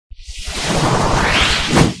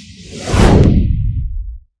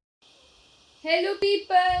Hello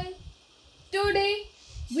people, today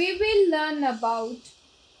we will learn about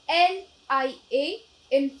NIA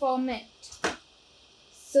informant.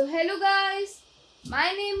 So hello guys,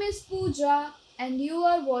 my name is Pooja and you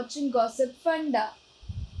are watching Gossipfunda.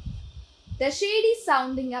 The shady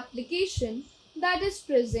sounding application that is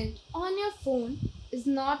present on your phone is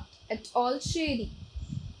not at all shady.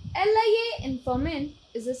 LIA Informant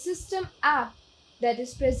is a system app that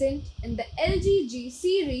is present in the LG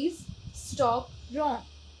series Stop ROM.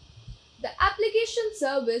 The application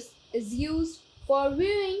service is used for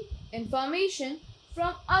viewing information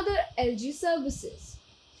from other LG services.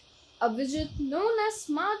 A widget known as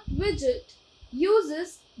Smart Widget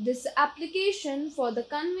uses this application for the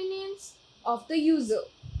convenience of the user.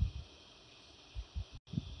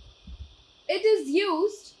 It is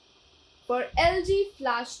used for LG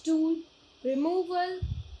flash tool removal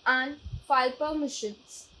and file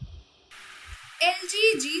permissions. LG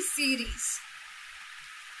G series.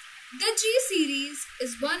 The G series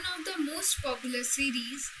is one of the most popular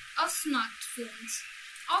series of smartphones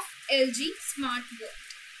of LG Smart World.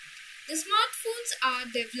 The smartphones are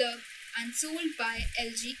developed and sold by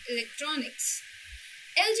LG Electronics.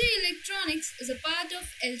 LG Electronics is a part of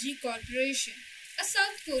LG Corporation, a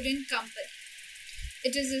South Korean company.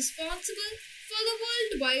 It is responsible for the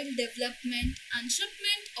worldwide development and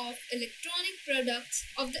shipment of electronic products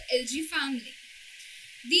of the LG family.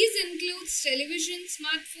 These include television,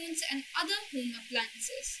 smartphones and other home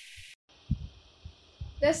appliances.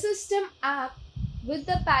 The system app with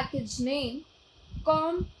the package name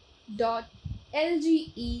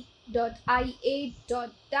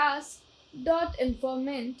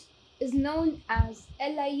com.lge.ia.task.informant is known as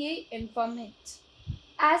LIA Informant.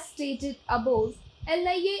 As stated above,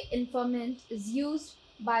 LIA Informant is used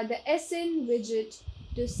by the SN widget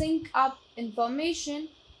to sync up information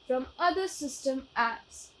from other system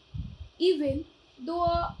apps, even though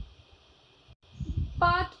a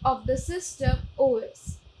part of the system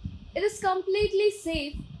OS. It is completely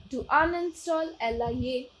safe to uninstall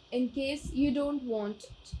LIA in case you don't want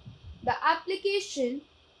it. The application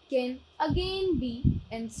can again be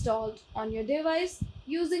installed on your device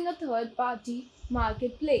using a third-party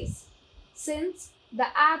marketplace. Since the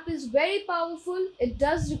app is very powerful, it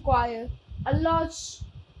does require a large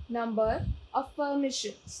number of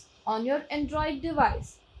permissions on your Android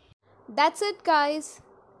device. That's it, guys.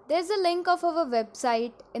 There's a link of our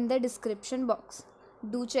website in the description box.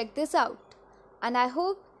 Do check this out. And I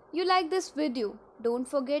hope you like this video. Don't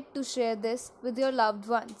forget to share this with your loved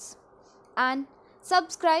ones. And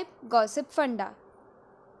subscribe Gossipfunda.